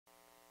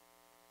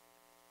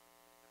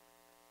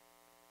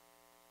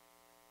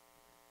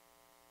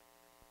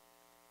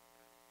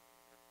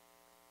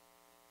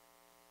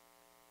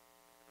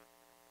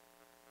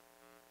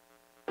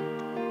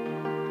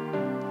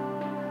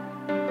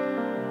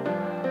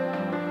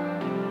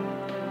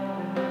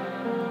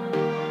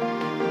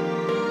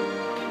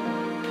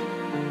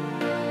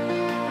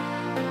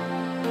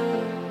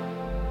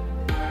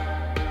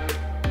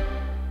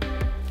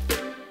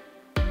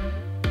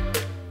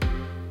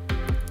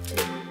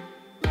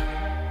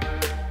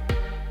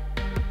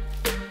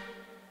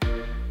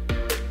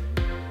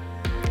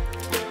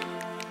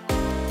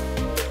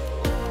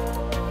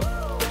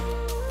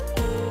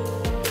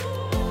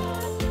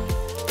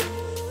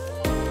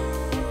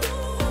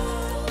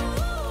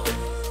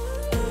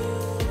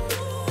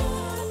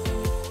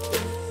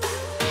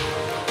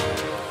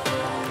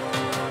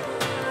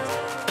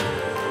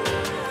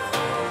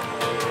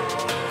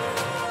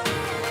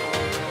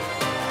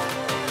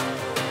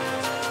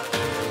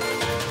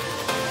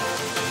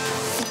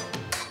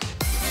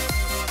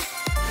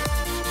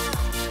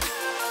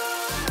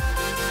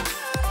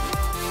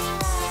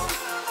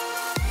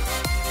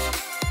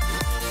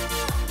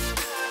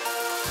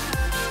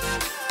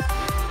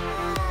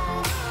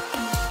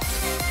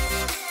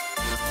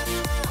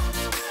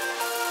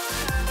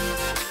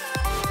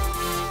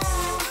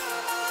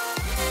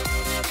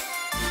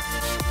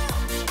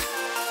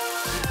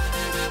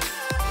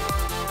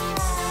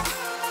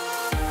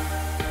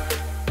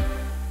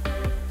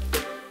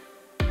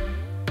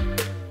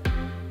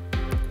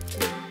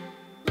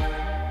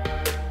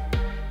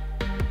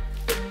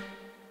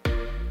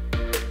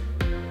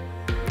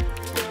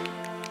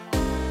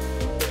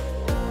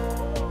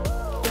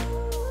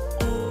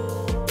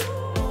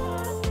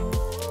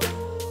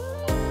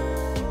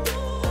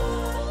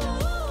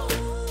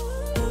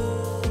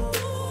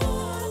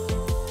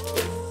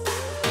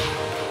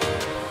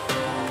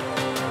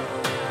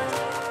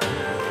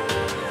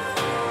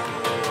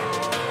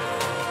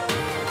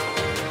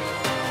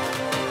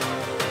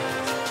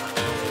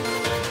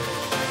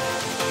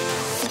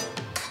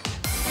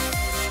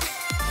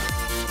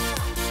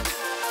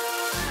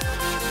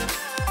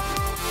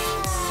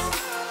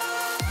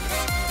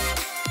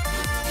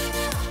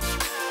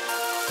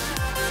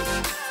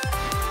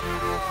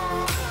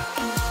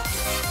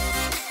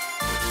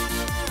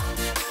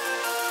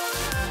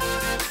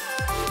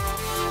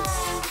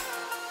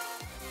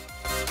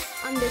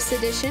this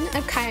edition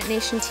of Coyote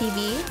Nation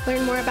TV,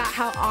 learn more about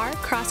how our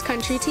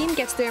cross-country team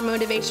gets their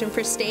motivation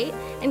for state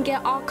and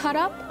get all caught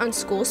up on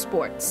school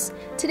sports.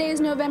 Today is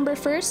November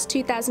 1st,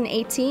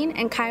 2018,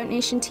 and Coyote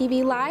Nation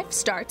TV Live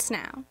starts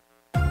now.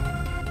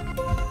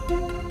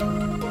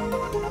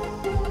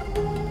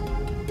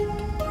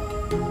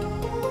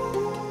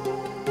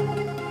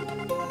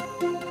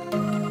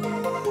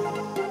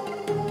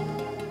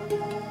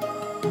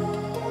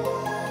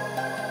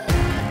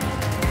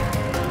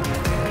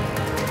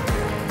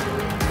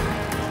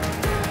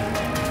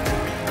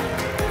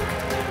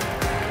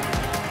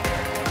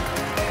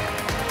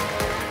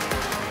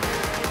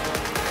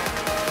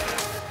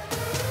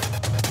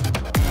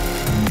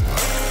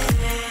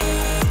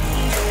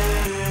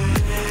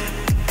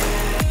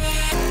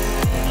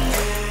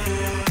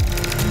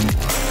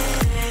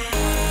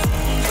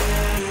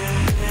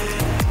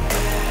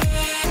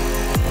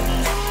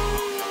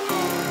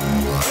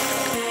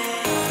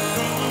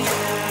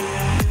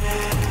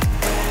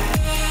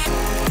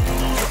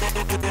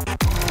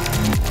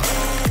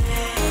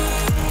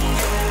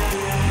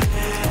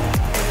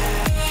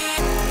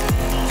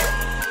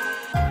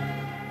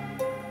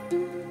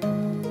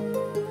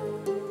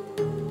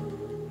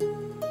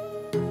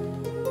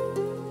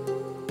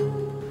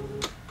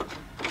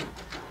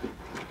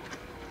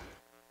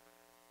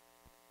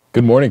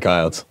 Good morning,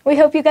 Coyotes. We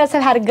hope you guys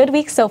have had a good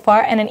week so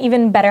far and an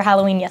even better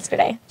Halloween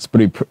yesterday.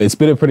 It's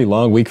been a pretty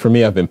long week for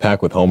me. I've been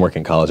packed with homework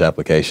and college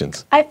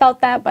applications. I felt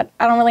that, but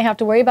I don't really have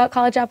to worry about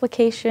college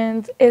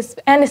applications,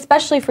 and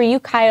especially for you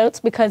Coyotes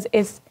because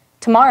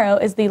tomorrow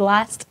is the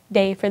last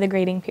day for the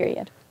grading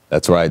period.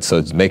 That's right,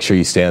 so make sure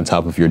you stay on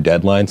top of your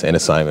deadlines and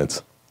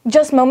assignments.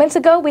 Just moments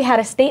ago, we had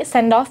a state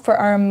send-off for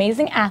our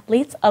amazing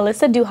athletes,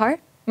 Alyssa Duhart,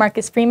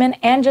 Marcus Freeman,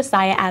 and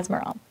Josiah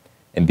Asmerall.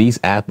 And these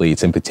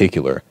athletes in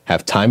particular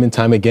have time and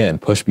time again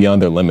pushed beyond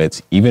their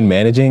limits, even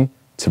managing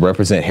to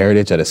represent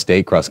heritage at a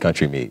state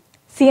cross-country meet.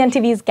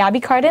 CNTV's Gabby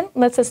Carden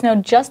lets us know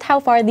just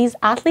how far these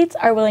athletes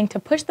are willing to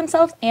push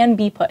themselves and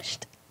be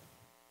pushed.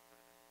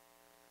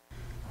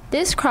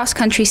 This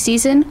cross-country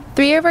season,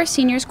 3 of our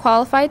seniors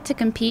qualified to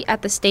compete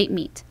at the state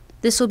meet.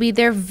 This will be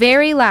their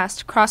very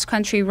last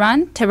cross-country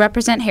run to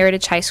represent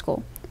Heritage High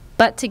School.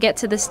 But to get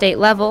to the state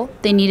level,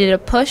 they needed a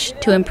push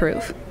to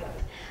improve.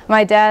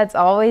 My dad's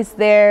always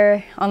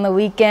there on the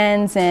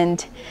weekends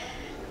and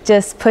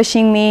just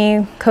pushing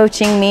me,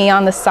 coaching me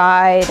on the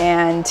side,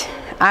 and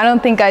I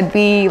don't think I'd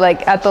be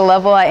at the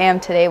level I am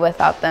today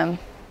without them.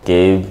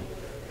 Gabe,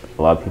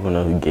 a lot of people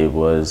know who Gabe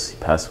was. He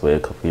passed away a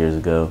couple years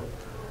ago.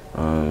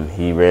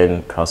 He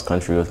ran cross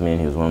country with me and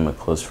he was one of my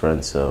close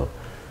friends, so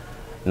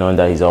knowing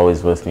that he's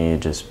always with me, it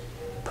just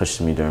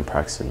pushes me during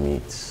practice and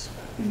meets.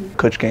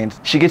 Coach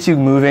Gaines, she gets you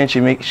moving.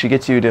 She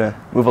gets you to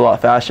move a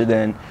lot faster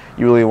than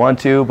you really want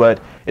to, but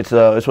it's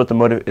like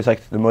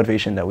the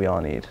motivation that we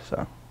all need.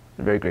 So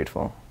I'm very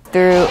grateful.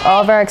 Through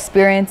all of our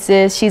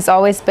experiences, she's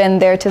always been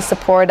there to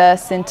support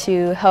us and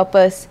to help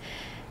us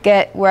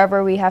get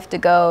wherever we have to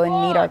go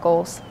and meet our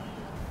goals.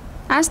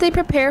 As they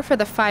prepare for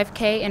the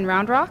 5K in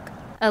Round Rock,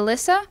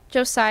 Alyssa,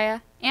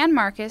 Josiah, and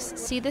Marcus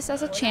see this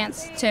as a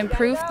chance to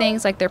improve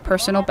things like their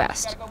personal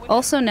best,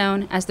 also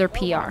known as their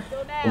PR.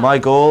 My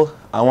goal,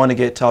 I want to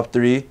get top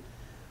 3,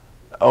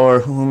 or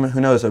who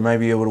knows, I might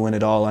be able to win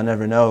it all. I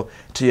never know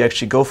until you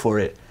actually go for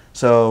it.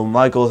 So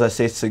my goal, as I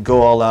say, is to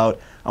go all out.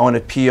 I want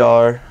to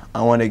PR.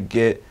 I want to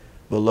get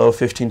below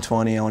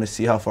 15:20. I want to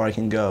see how far I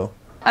can go.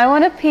 I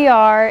want a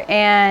PR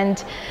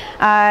and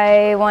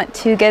I want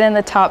to get in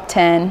the top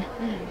 10.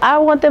 I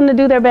want them to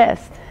do their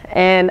best,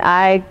 and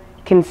I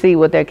can see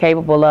what they're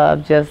capable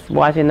of just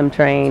watching them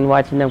train,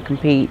 watching them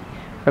compete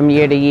from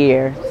year to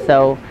year.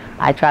 So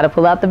I try to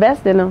pull out the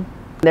best in them.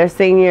 They're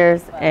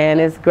seniors, and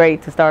it's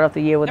great to start off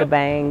the year with a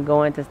bang,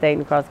 going to state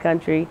and cross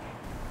country.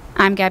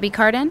 I'm Gabby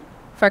Carden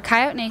for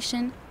Coyote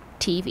Nation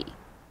TV.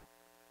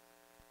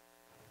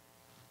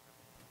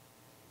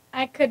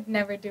 I could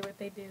never do what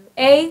they do.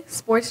 A,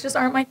 sports just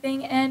aren't my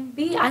thing, and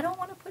B, I don't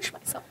want to push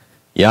myself.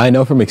 Yeah, I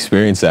know from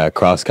experience that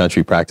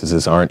cross-country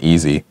practices aren't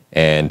easy,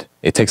 and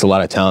it takes a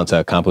lot of talent to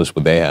accomplish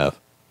what they have.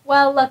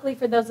 Well, luckily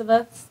for those of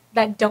us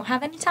that don't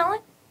have any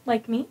talent,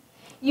 like me,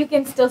 you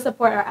can still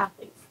support our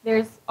athletes.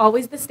 There's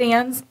always the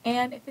stands,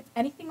 and if it's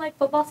anything like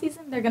football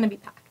season, they're going to be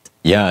packed.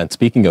 Yeah, and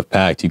speaking of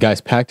packed, you guys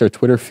packed our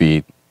Twitter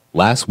feed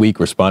last week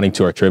responding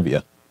to our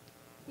trivia.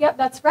 Yep,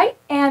 that's right.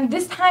 And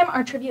this time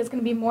our trivia is going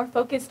to be more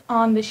focused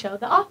on the show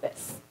The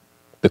Office.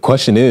 The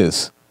question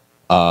is,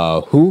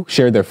 who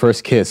shared their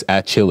first kiss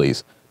at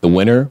Chili's? The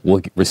winner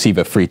will receive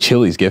a free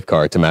Chili's gift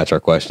card to match our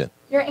question.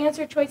 Your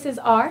answer choices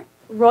are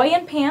Roy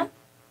and Pam,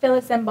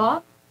 Phyllis and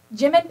Bob,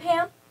 Jim and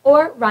Pam,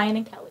 or Ryan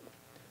and Kelly.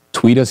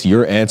 Tweet us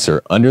your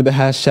answer under the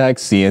hashtag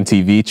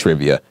CNTV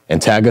Trivia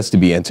and tag us to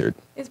be entered.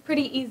 It's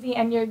pretty easy,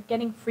 and you're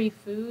getting free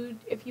food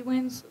if you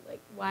win, so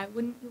why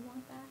wouldn't you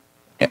want that?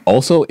 And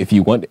also, if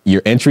you want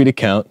your entry to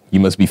count, you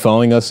must be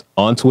following us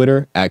on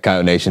Twitter at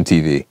Coyote Nation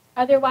TV.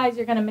 Otherwise,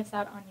 you're going to miss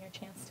out on your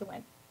chance to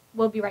win.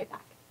 We'll be right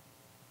back.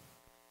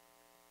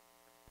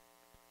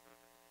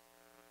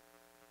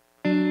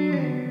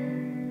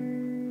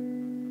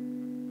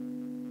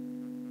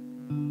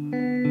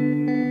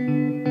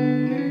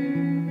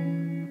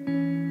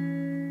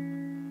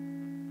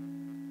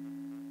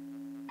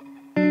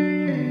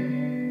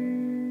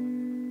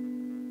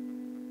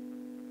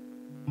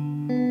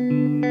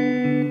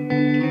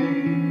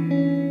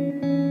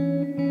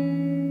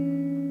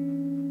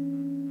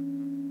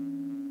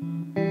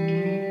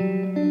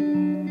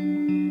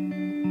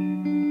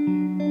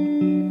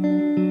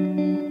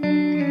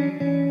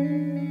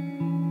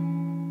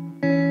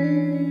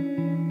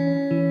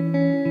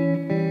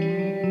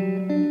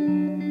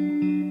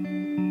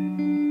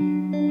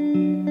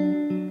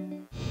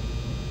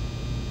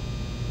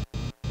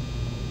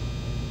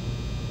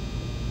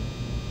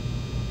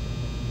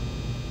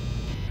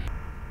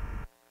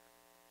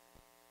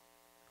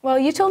 Well,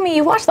 you told me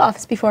you watched The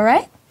Office before,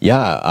 right?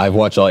 Yeah, I've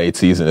watched all 8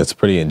 seasons. It's a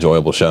pretty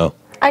enjoyable show.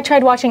 I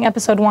tried watching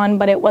episode 1,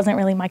 but it wasn't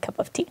really my cup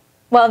of tea.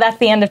 Well, that's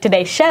the end of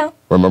today's show.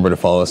 Remember to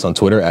follow us on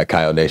Twitter at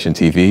Coyote Nation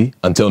TV.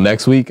 Until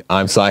next week,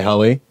 I'm Cy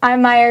Hulley.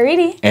 I'm Maya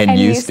Reedy. And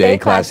you stay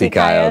classy,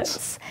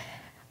 Coyotes.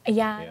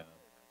 Yeah.